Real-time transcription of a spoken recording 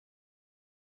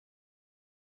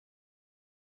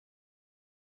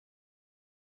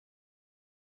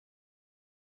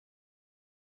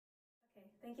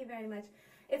Thank you very much.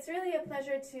 It's really a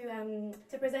pleasure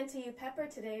to present to you Pepper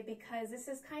today, because this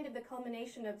is kind of the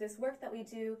culmination of this work that we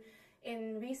do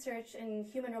in research in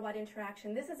human-robot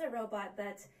interaction. This is a robot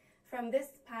that, from this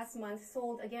past month,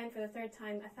 sold again for the third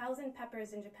time 1,000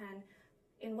 Peppers in Japan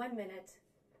in 1 minute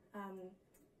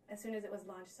as soon as it was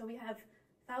launched. So we have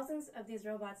thousands of these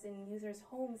robots in users'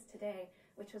 homes today,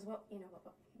 which is what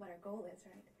our goal is,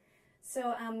 right?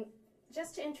 So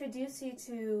just to introduce you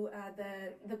to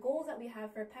the goals that we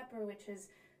have for Pepper, which has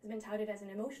been touted as an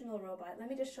emotional robot, let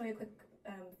me just show you a quick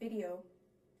video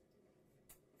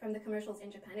from the commercials in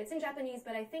Japan. It's in Japanese,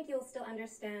 but I think you'll still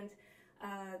understand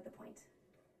the point.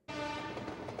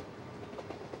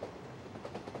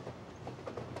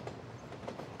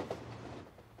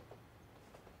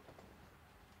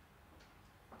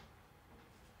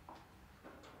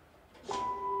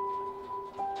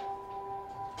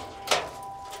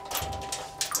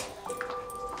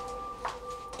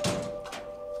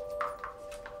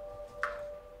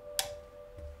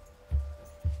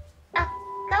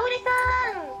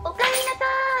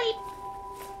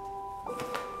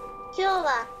 今日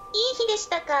はいい日でし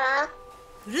たか？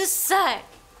うるさい。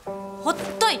ほっ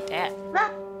といて。マ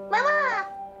マ。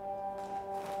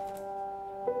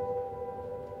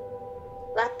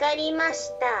わかりまし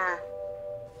た。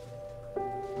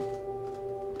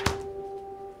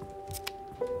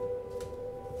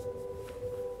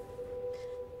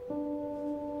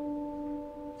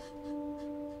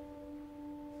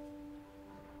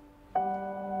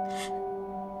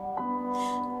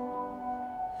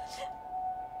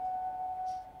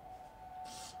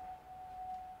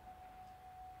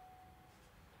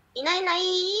いないいない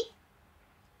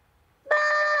ば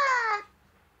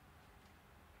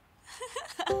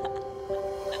ー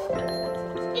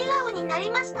笑顔になり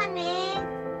ましたね。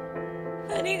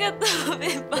ありがとう、ペ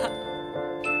ッパ。あ、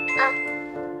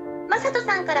マサト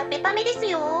さんからペパメです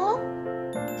よ。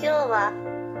今日は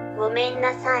ごめん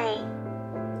なさい。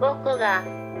僕が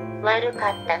悪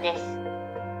かったです。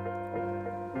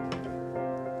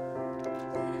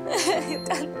よ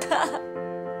かった。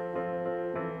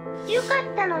よか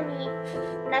ったのに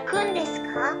泣くんです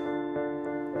か？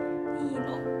いい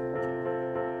の。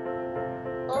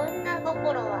女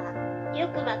心はよ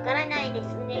くわからないで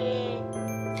すね。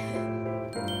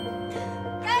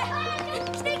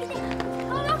来て来て。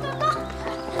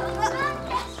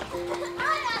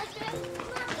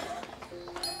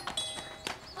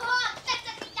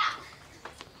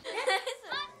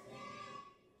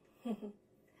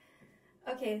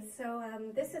Okay, so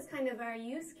this is kind of our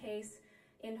use case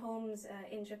in homes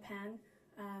in Japan.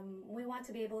 We want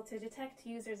to be able to detect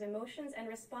users' emotions and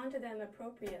respond to them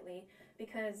appropriately,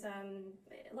 because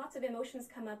lots of emotions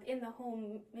come up in the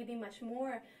home, maybe much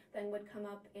more than would come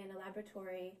up in a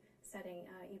laboratory setting,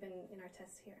 even in our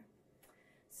tests here.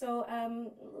 So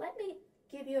let me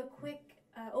give you a quick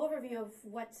overview of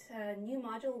what new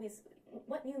module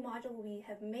we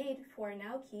have made for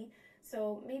Naoki.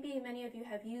 So maybe many of you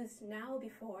have used Now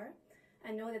before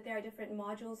and know that there are different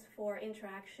modules for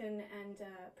interaction and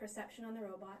perception on the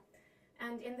robot.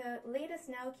 And in the latest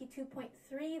Naoki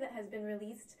 2.3 that has been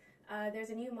released,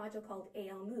 there's a new module called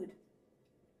AL Mood.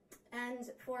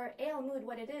 And for AL Mood,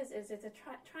 what it is it's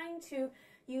trying to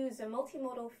use a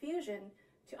multimodal fusion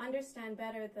to understand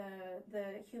better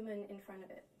the human in front of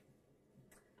it.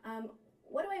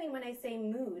 What do I mean when I say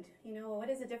mood? What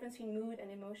is the difference between mood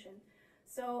and emotion?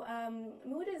 So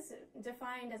mood is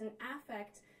defined as an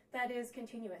affect that is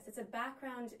continuous. It's a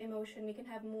background emotion. We can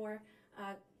have more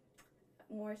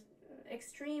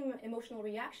extreme emotional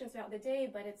reactions throughout the day,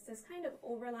 but it's this kind of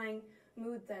overlying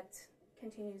mood that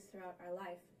continues throughout our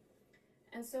life.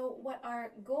 And so what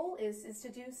our goal is to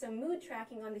do some mood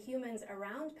tracking on the humans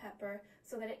around Pepper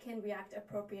so that it can react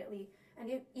appropriately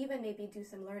and even maybe do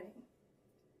some learning.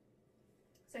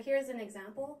 So here's an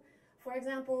example. For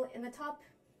example, in the top,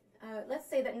 let's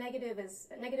say that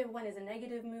 -1 is a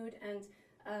negative mood and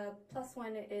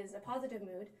 +1 is a positive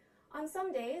mood. On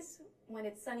some days, when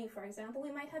it's sunny, for example,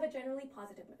 we might have a generally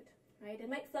positive mood, right? It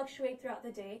might fluctuate throughout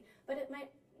the day, but it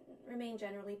might remain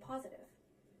generally positive.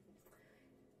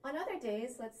 On other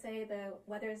days, let's say the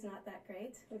weather is not that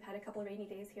great. We've had a couple of rainy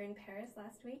days here in Paris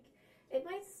last week. It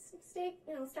might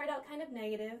start out kind of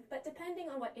negative, but depending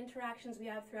on what interactions we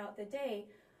have throughout the day,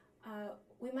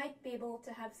 we might be able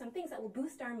to have some things that will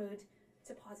boost our mood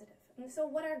to positive. And so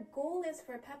what our goal is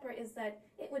for Pepper is that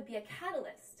it would be a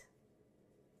catalyst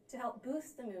to help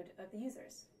boost the mood of the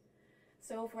users.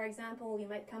 So for example, you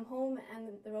might come home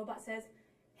and the robot says,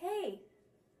 "Hey,"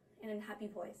 in a happy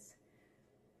voice.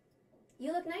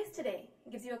 "You look nice today."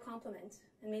 It gives you a compliment,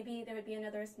 and maybe there would be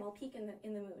another small peak in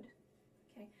the mood.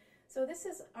 Okay, so this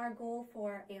is our goal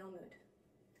for AL Mood.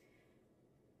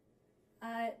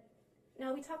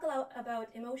 Now, we talk a lot about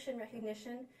emotion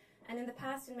recognition, and in the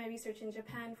past, in my research in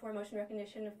Japan for emotion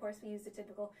recognition, of course, we use the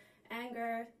typical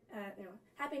anger,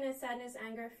 happiness, sadness,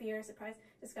 anger, fear, surprise,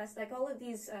 disgust, like all of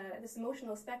these, this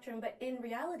emotional spectrum. But in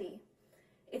reality,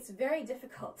 it's very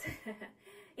difficult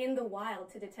in the wild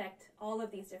to detect all of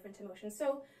these different emotions.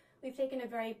 So we've taken a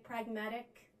very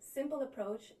pragmatic, simple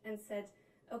approach and said,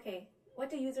 okay, what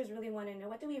do users really want to know?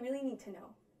 What do we really need to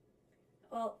know?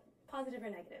 Well, positive or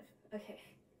negative. Okay,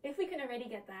 if we can already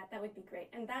get that, that would be great.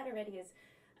 And that already is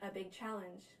a big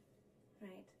challenge,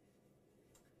 right?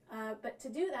 But to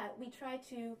do that, we try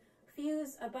to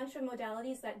fuse a bunch of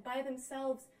modalities that by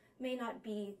themselves may not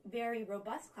be very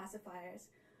robust classifiers,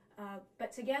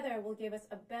 but together will give us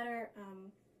a better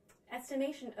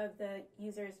estimation of the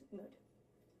user's mood.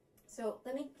 So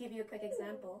let me give you a quick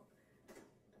example.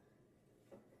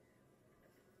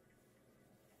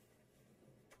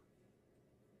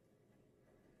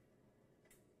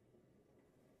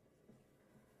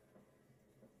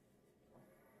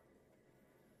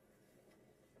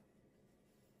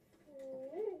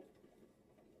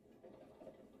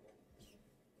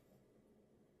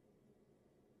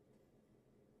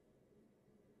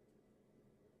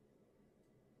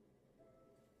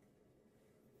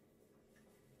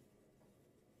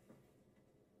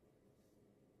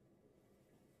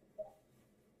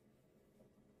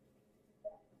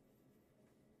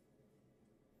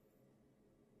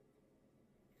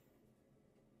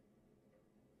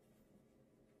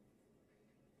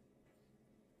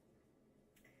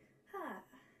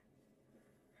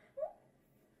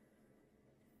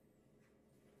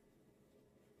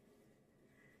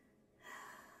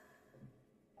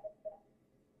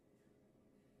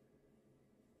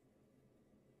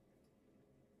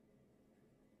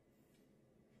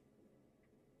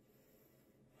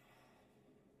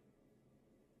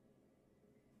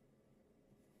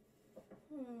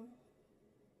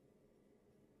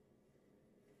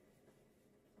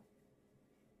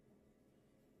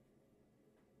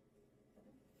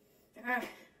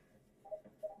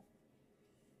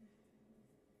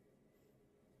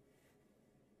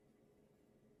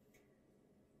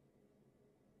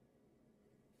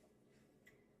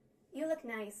 You look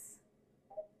nice.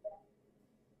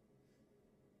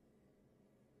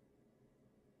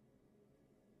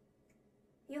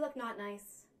 You look not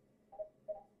nice.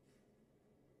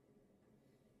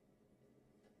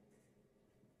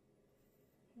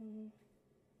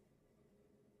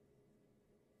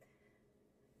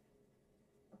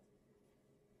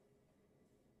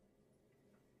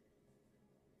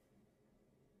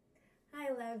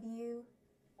 I love you.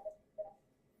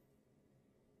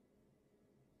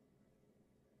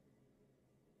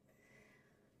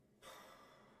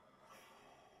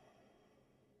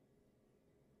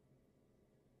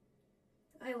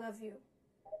 I love you.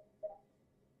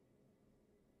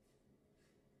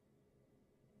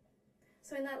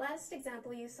 So in that last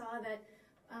example, you saw that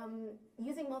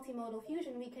using multimodal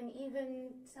fusion, we can even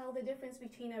tell the difference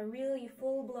between a really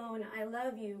full-blown I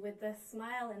love you with the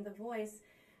smile and the voice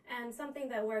and something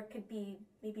that could be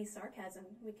maybe sarcasm.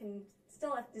 We can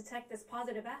still detect this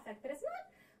positive affect, but it's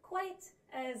not quite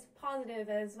as positive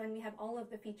as when we have all of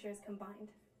the features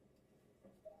combined.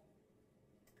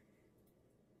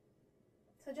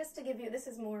 So just to give you, this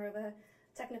is more of a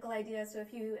technical idea, so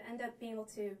if you end up being able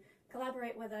to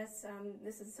collaborate with us,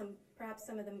 this is perhaps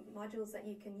some of the modules that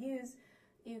you can use.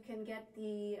 You can get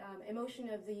the emotion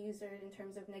of the user in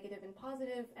terms of negative and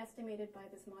positive estimated by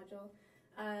this module.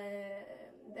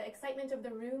 The excitement of the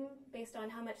room based on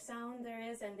how much sound there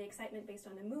is, and the excitement based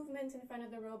on the movement in front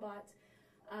of the robot.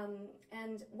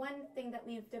 And one thing that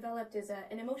we've developed is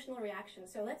an emotional reaction.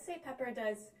 So let's say Pepper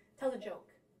tells a joke.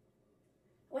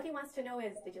 What he wants to know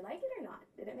is, did you like it or not?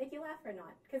 Did it make you laugh or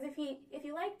not? Because if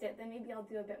you liked it, then maybe I'll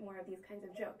do a bit more of these kinds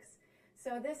of jokes.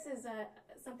 So this is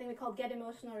something we call get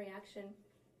emotional reaction.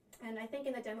 And I think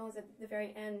in the demos at the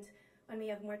very end, when we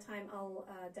have more time, I'll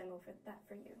demo that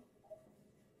for you.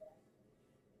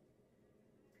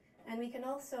 And we can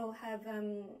also have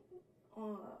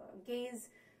gaze,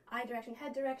 eye direction,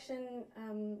 head direction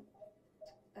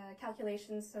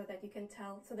calculations so that you can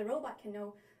tell, so the robot can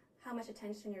know how much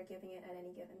attention you're giving it at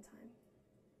any given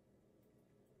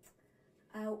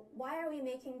time. Why are we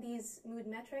making these mood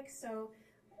metrics? So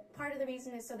part of the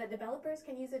reason is so that developers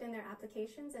can use it in their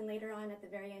applications, and later on at the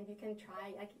very end you can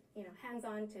try,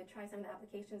 hands-on to try some of the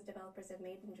applications developers have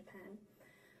made in Japan.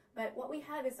 But what we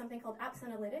have is something called apps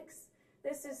analytics.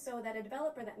 This is so that a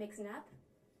developer that makes an app,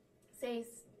 say,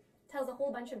 tells a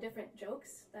whole bunch of different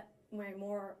jokes that may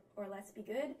more or less be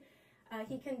good,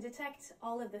 he can detect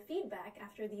all of the feedback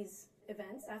after these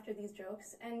events, after these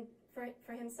jokes, and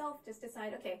for himself just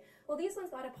decide, okay, well, these ones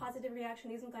got a positive reaction,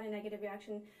 these ones got a negative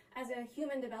reaction. As a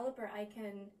human developer, I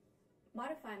can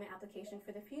modify my application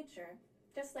for the future,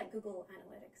 just like Google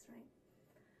Analytics, right?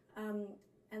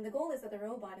 And the goal is that the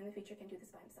robot in the future can do this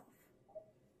by himself.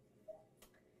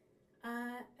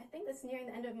 I think that's nearing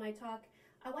the end of my talk.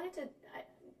 I wanted to,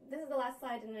 this is the last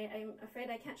slide, and I'm afraid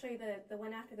I can't show you the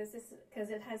one after this because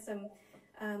it has some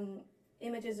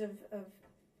images of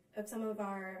some of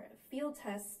our field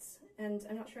tests, and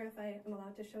I'm not sure if I am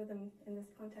allowed to show them in this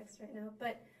context right now.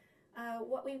 But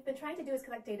what we've been trying to do is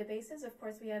collect databases. Of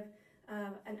course, we have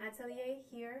an atelier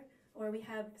here, or we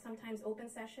have sometimes open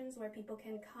sessions where people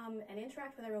can come and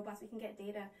interact with our robots. We can get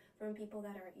data from people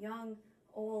that are young,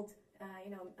 old,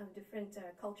 of different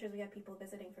cultures. We have people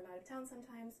visiting from out of town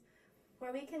sometimes,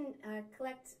 where we can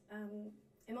collect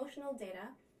emotional data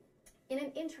in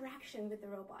an interaction with the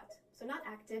robot. So not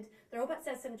acted. The robot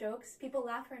says some jokes, people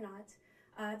laugh or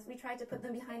not. So we try to put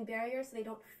them behind barriers so they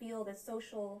don't feel the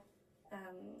social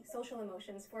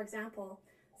emotions. For example,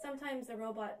 sometimes the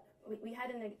robot, we had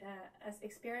an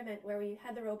experiment where we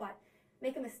had the robot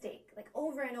make a mistake, like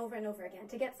over and over and over again,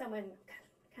 to get someone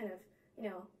kind of,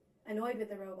 annoyed with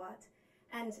the robot.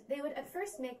 And they would at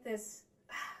first make this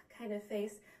kind of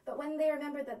face, but when they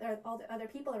remembered that there are all the other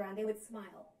people around, they would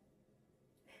smile.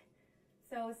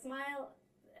 So smile,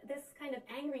 this kind of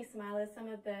angry smile is some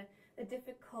of the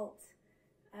difficult,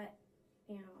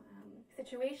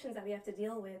 situations that we have to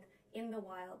deal with in the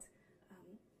wild,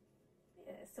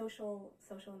 social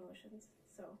emotions.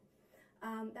 So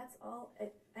that's all.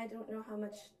 I don't know how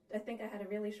much. I think I had a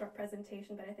really short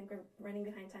presentation, but I think we're running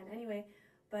behind time anyway.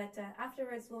 But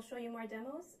afterwards, we'll show you more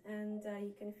demos, and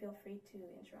you can feel free to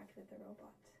interact with the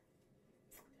robot.